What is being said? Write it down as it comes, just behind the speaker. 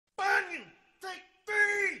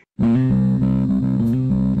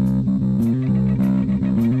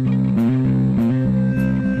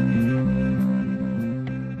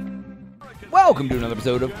welcome to another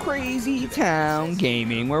episode of Crazy Town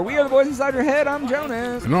Gaming, where we are the boys inside your head. I'm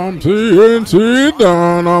Jonas. And I'm TNT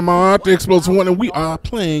Dynamite, the Explosive One, and we are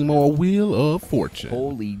playing more Wheel of Fortune.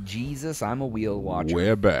 Holy Jesus, I'm a wheel watcher.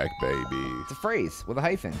 We're back, baby. It's a phrase with a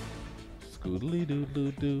hyphen. Scoodly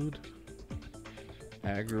doodly dude.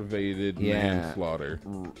 Aggravated manslaughter.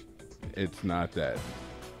 It's not that.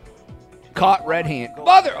 Caught red-handed.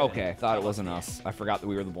 Mother! Okay, I thought it wasn't us. I forgot that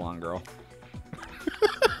we were the blonde girl.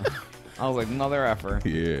 I was like, mother effer.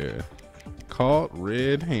 Yeah. Caught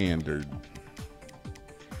red-handed.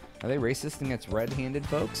 Are they racist against red-handed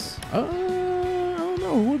folks? I don't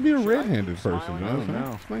know. Who would be a red-handed person? I don't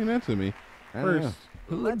know. Explain that to me. First,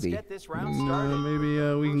 who would be? Maybe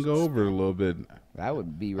we can go over it a little bit. That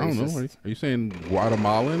would be racist. I don't know. Are you saying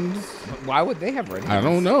Guatemalans? Why would they have red hands? I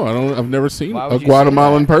don't know. I've never seen a you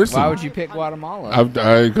Guatemalan person. Why would you pick Guatemala?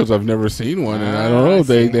 Because I've never seen one, and I don't know.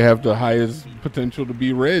 They have the highest potential to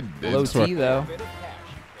be red. Low T, though.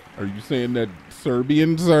 Are you saying that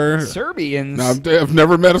Serbians are... Serbians? No, I've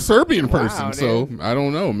never met a Serbian Wow, person, so I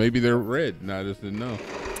don't know. Maybe they're red, and I just didn't know.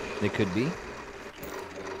 They could be.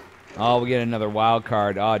 Oh, we get another wild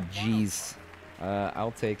card. Oh, jeez.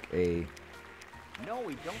 I'll take a...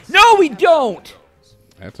 No, we don't!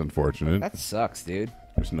 That's unfortunate. That sucks, dude.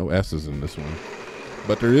 There's no S's in this one.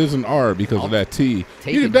 But there is an R because of that T.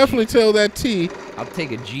 You can definitely tell that T. I'll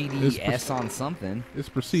take a GDS on something. It's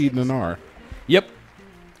preceding an R. Yep.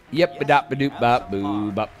 Yep.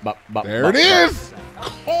 Ba-dop-ba-doop-bop-boo. Bop-bop-bop. There it is!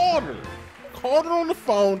 Called her. Called her on the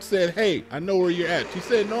phone, said, hey, I know where you're at. She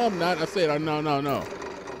said, no, I'm not. I said, no.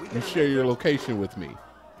 You share your location with me.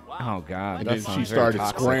 Oh, God. And then she started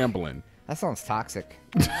scrambling. That sounds toxic.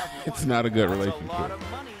 It's not a good relationship.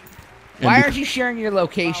 Why aren't you sharing your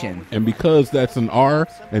location? And because that's an R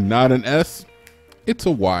and not an S, it's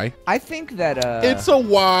a Y. I think that... it's a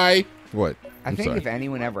Y. What? I think if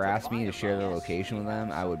anyone ever asked me to share their location with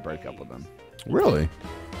them, I would break up with them. Really?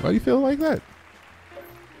 Why do you feel like that?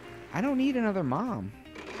 I don't need another mom.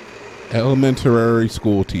 Elementary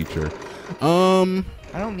school teacher.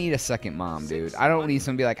 I don't need a second mom, dude. I don't need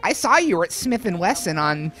somebody to be like, I saw you were at Smith & Wesson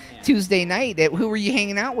on Tuesday night. Who were you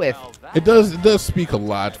hanging out with? It does speak a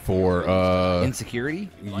lot for... insecurity?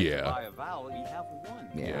 Yeah.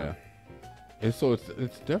 Yeah. And so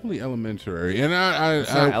it's definitely elementary. And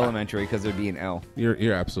it's not elementary because there'd be an L.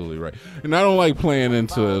 You're absolutely right. And I don't like playing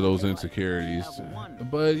into those insecurities.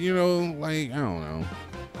 But, you know, like, I don't know.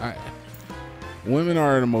 Women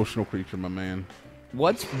are an emotional creature, my man.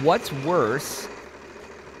 What's worse...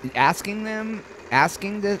 Asking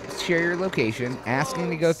to share your location, asking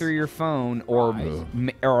to go through your phone,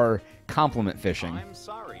 or compliment fishing. I'm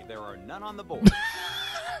sorry, there are none on the board.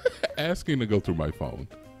 Asking to go through my phone.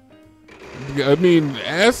 I mean,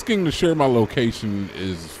 asking to share my location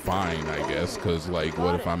is fine, I guess, because like,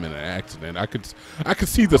 what if I'm in an accident? I could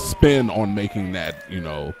see the spin on making that, you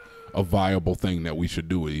know, a viable thing that we should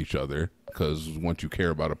do with each other. Because once you care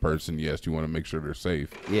about a person, yes, you want to make sure they're safe.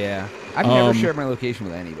 Yeah. I've never shared my location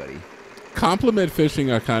with anybody. Compliment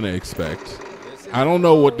fishing, I kind of expect. I don't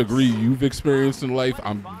know what degree you've experienced in life.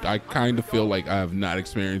 I kind of feel like I have not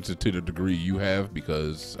experienced it to the degree you have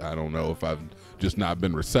because I don't know if I've just not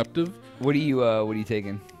been receptive. What are you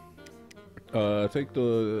taking? Take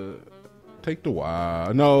the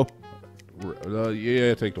Y. No.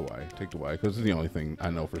 Yeah, take the Y. Take the Y, because it's the only thing I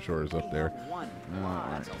know for sure is up there.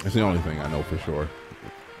 It's the only thing I know for sure.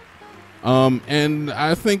 And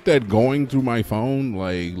I think that going through my phone,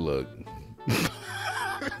 like, look,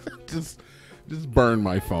 just burn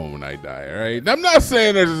my phone when I die, all right? I'm not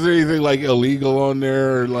saying there's anything, like, illegal on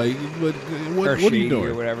there, or, like, but what are you doing?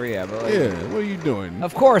 Or whatever, yeah. But like, yeah, what are you doing?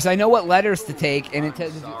 Of course, I know what letters to take, and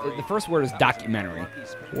the first word is documentary.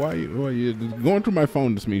 Why you going through my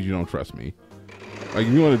phone just means you don't trust me. Like,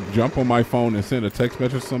 if you want to jump on my phone and send a text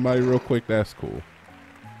message to somebody real quick, that's cool.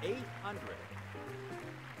 800.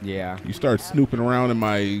 Yeah. You start snooping around in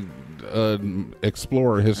my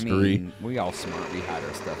Explorer history. I mean, we all smart. We hide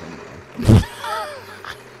our stuff anyway.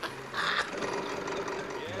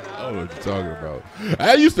 I don't know what you're talking about.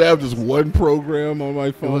 I used to have this one program on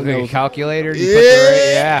my phone. It was like a calculator?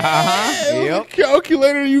 Yeah. Yep. It was a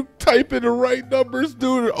calculator. You type in the right numbers,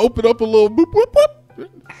 dude, and open up a little boop, boop, boop.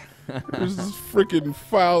 There's this freaking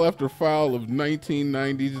file after file of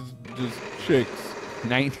 1990s just chicks.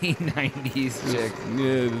 1990s chicks.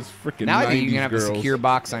 Yeah, this freaking now 90s you can have girls. a secure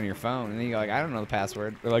box on your phone, and then you're like, I don't know the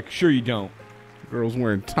password. They're like, sure you don't. Girls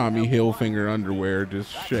wearing Tommy Hilfiger underwear,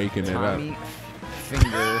 just shaking it up.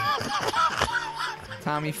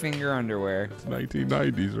 Tommy Finger underwear. It's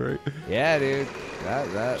 1990s, right? Yeah, dude.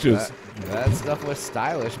 That stuff was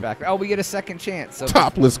stylish back then. Oh, we get a second chance. So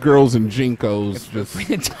topless girls in Jinkos. Just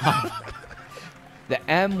The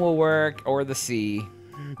M will work, or the C.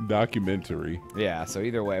 Documentary. Yeah, so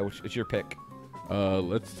either way, it's your pick.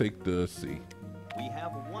 Let's take the C. We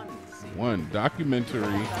have one C. One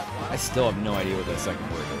documentary. I still have no idea what the second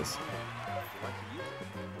word is.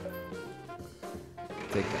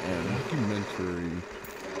 Take the M. Documentary.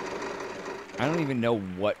 I don't even know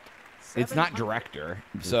what. It's not director,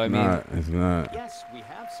 so I mean. It's not. Yes, we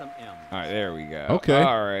have some M. All right, there we go. Okay.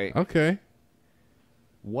 All right. Okay.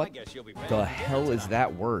 What I guess you'll be the paying hell attention. is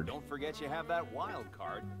that word? Don't forget you have that wild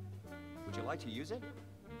card. Would you like to use it?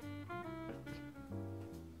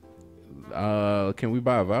 Can we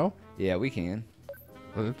buy a vowel? Yeah, we can.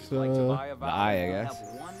 Let's Like to buy a vowel? I We guess.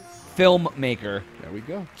 have one Filmmaker. There we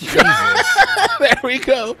go. Jesus. There we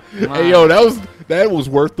go. Come Hey, on. yo, that was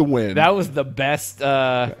worth the win. That was the best.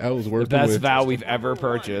 That was worth the best win. vowel we've ever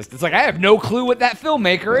purchased. It's like I have no clue what that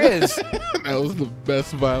filmmaker is. That was the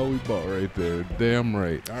best vowel we bought right there. Damn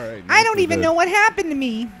right. All right. I don't even know what happened to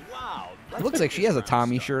me. Wow. It looks like she has a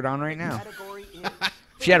Tommy shirt on right now. Category is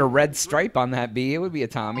If she had a red stripe on that B, it would be a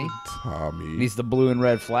Tommy. Tommy. Needs the blue and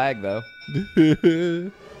red flag though.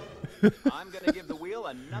 I'm gonna give the wheel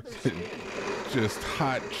another spin. Just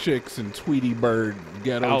hot chicks and Tweety Bird,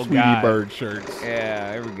 ghetto Oh, Tweety God. Bird shirts.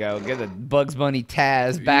 Yeah, there we go. Get the Bugs Bunny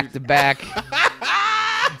Taz back to back.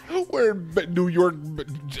 We're New York,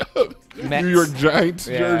 Mets. New York Giants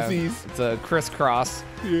Yeah, jerseys. It's a crisscross,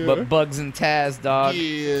 Yeah. but Bugs and Taz, dog.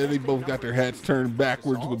 Yeah, they both got their hats turned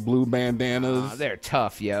backwards with blue bandanas. They're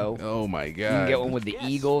tough, yo. Oh my You God! can get one with the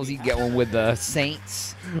Eagles. You can get one with the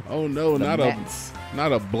Saints. Oh no, The not Mets.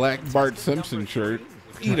 not a black Bart Simpson shirt.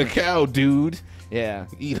 Eat a cow, dude. Yeah.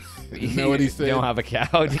 Eat. You know what he said? Don't have a cow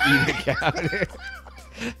to eat a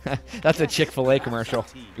cow. That's a Chick-fil-A commercial.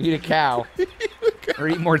 Eat a cow. Or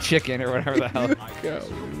eat more chicken or whatever the hell. Cow.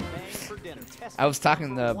 For dinner. Test I was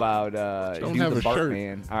talking about Don't do have the a shirt.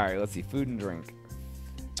 Bartman. All right, let's see. Food and drink.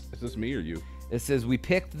 Is this me or you? It says we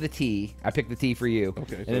picked the tea. I picked the tea for you.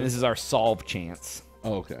 Okay, And so- then this is our solve chance.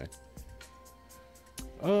 Oh, okay.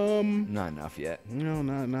 Not enough yet. No,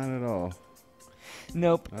 not at all.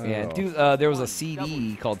 Nope. Not Yeah. at Do there was a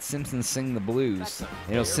CD called Simpsons Sing the Blues.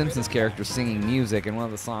 You know, Simpsons characters singing music, and one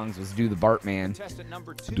of the songs was "Do the Bartman." at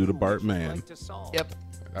number 2. Do the Would you Bartman. like to solve? Yep.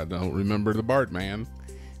 I don't remember the Bart man.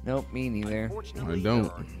 Nope. Me neither. Unfortunately, I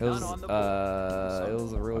don't. there are It was none on the board. it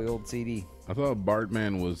was a really old CD. I thought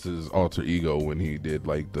Bartman was his alter ego when he did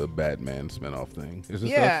like the Batman spinoff thing. Is this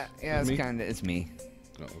Yeah. us? Yeah. It's me? it's me.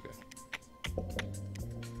 Oh, okay.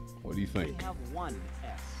 What do you We think? have one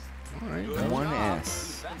S. All right. One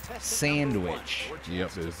S. Sandwich.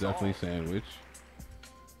 Yep, it's definitely sandwich.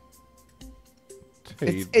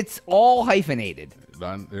 It's all hyphenated.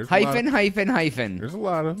 There's Hyphen, A lot, hyphen, hyphen. there's a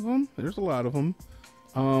lot of them. There's a lot of them.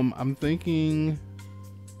 I'm thinking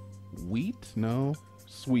wheat. No,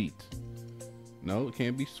 sweet. No, it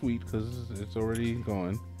can't be sweet because it's already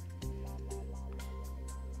gone.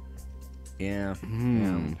 Yeah. Yeah.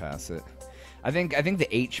 I'm gonna pass it. I think the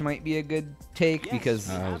H might be a good take Yes. because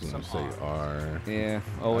I was gonna say R. yeah.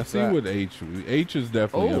 Oh, I what's see that? what H. H is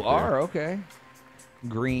definitely Oh, up there. R. Okay.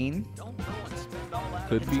 Green. Don't go and spend all that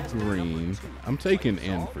Could on be the test green. number 2. I'm taking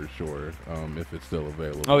N for sure. If it's still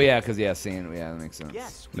available. Oh yeah, because yeah, sand. Yeah, that makes sense.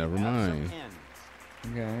 Yes, we Never have some mind.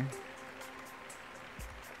 Ns. Okay.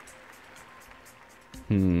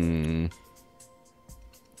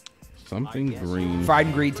 Something I guess. green. Fried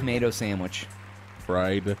and green tomato sandwich.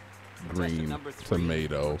 Fried green number 3,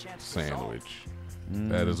 tomato your chance to solve. sandwich.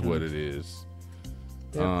 That is what it is.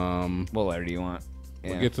 Yep. What letter do you want?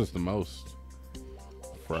 What Yeah. gets us the most?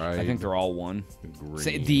 Fried. I think they're all one. green.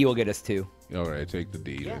 Say, D will get us two. All right, take the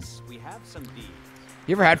D. then. Yes, we have some D.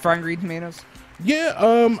 You ever had fried and green tomatoes? Yeah,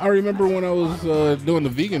 I remember when I was doing the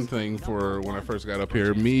vegan thing for when I first got up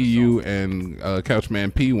here. Me, you, and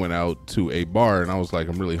Couchman P went out to a bar, and I was like,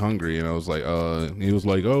 I'm really hungry, and I was like, he was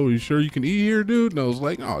like, oh, you sure you can eat here, dude? And I was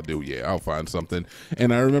like, oh, dude, yeah, I'll find something.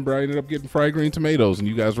 And I remember I ended up getting fried green tomatoes, and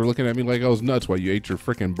you guys were looking at me like I was nuts while you ate your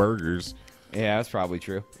freaking burgers Yeah, that's probably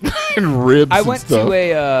true. and ribs. I and went stuff.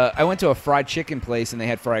 to I went to a fried chicken place and they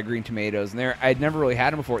had fried green tomatoes, and I'd never really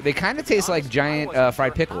had them before. They kind of taste like giant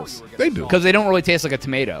fried pickles They do. because they don't really taste like a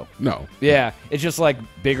tomato. No. Yeah, it's just like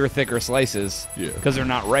bigger, thicker slices. Yeah. Because they're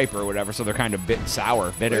not ripe or whatever, so they're kind of bit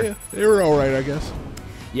sour, bitter. Yeah, they were all right, I guess.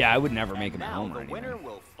 Yeah, I would never make them at Now home or the anything. winner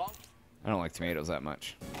will fall. I don't like tomatoes that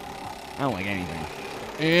much. I don't like anything.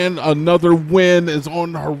 And another win is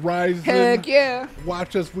on the horizon. Heck yeah!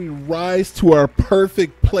 Watch as we rise to our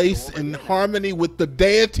perfect place in harmony with the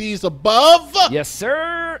deities above Yes,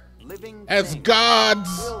 sir. Living as thing. gods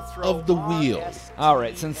We'll throw of the our wheel. guess All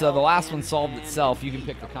right, since the last one solved itself, you can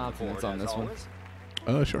pick the consonants on this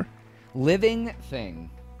one. Sure. Living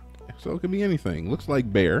thing. so it could be anything. Looks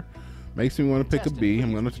like bear. Makes me want to pick a B.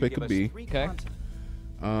 I'm going to pick a B. Okay.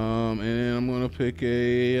 And I'm going to pick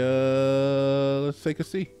a, let's take a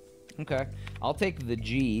C. Okay. I'll take the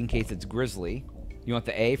G in case it's grizzly. You want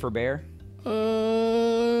the A for bear?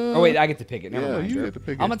 Oh, wait, I get to pick it. Never mind. you get to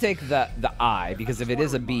pick it. I'm going to take the I, because if it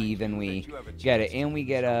is a B, then we get it. And we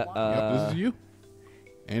get a... Yep, this is you.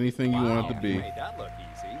 Anything you want it to be. Made that look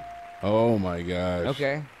easy. Oh, my gosh.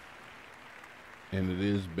 Okay. And it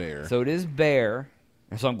is bear. So it is bear.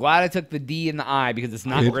 So I'm glad I took the D and the I because it's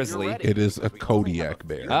not grizzly. It is a Kodiak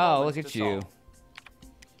bear. Oh, look at you.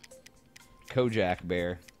 Kojak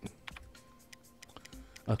bear.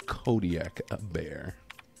 A Kodiak bear.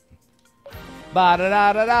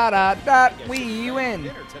 Ba-da-da-da-da-da, we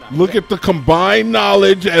win. Look at the combined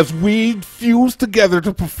knowledge as we fuse together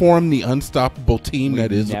to perform the unstoppable team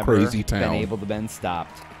that is a crazy town. Been able to been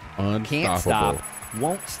stopped. Unstoppable. Can't stop.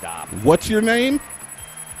 Won't stop. What's your name?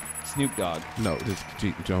 Snoop Dogg. No, it's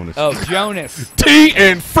Jonas. Oh, Jonas. T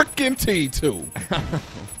and frickin' T too.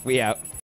 We out.